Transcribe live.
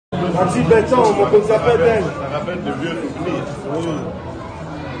Un petit béton, on peut s'appeler d'elle. Ça rappelle de vieux souvenirs. Oui.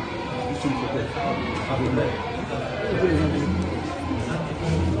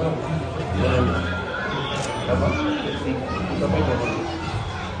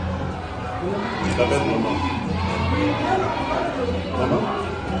 Il s'appelle comment? Comment?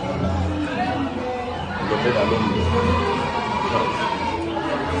 Il s'appelle à l'homme.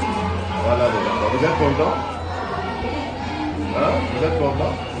 Voilà les enfants. Vous êtes contents? Hein? Vous êtes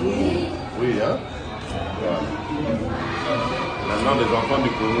contents? Oui. Oui, hein? Voilà. Maintenant, les enfants du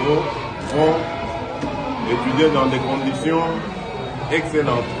Congo vont étudier dans des conditions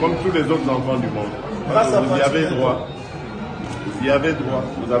excellentes, comme tous les autres enfants du monde. Vous y avez droit. Vous y avez droit.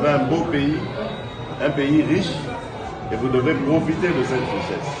 Vous avez un beau pays, un pays riche, et vous devez profiter de cette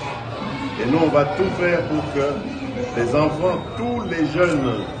richesse. Et nous, on va tout faire pour que les enfants, tous les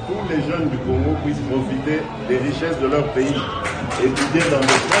jeunes du Congo puissent profiter des richesses de leur pays, étudier dans des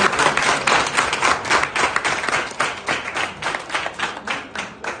grandes.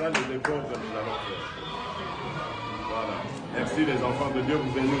 C'est ça les efforts que nous allons faire. Voilà. Merci les enfants de Dieu,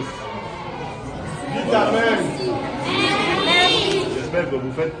 vous bénisse. Dites Amen. J'espère que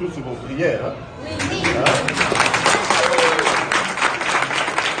vous faites tous vos prières. Hein? Hein?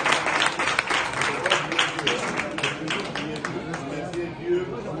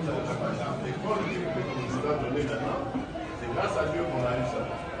 C'est grâce à Dieu qu'on a eu ça.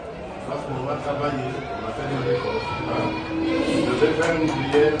 Parce qu'on va travailler, on va faire une réponse. Hein? Je vais faire une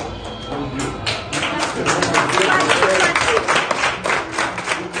prière pour Dieu.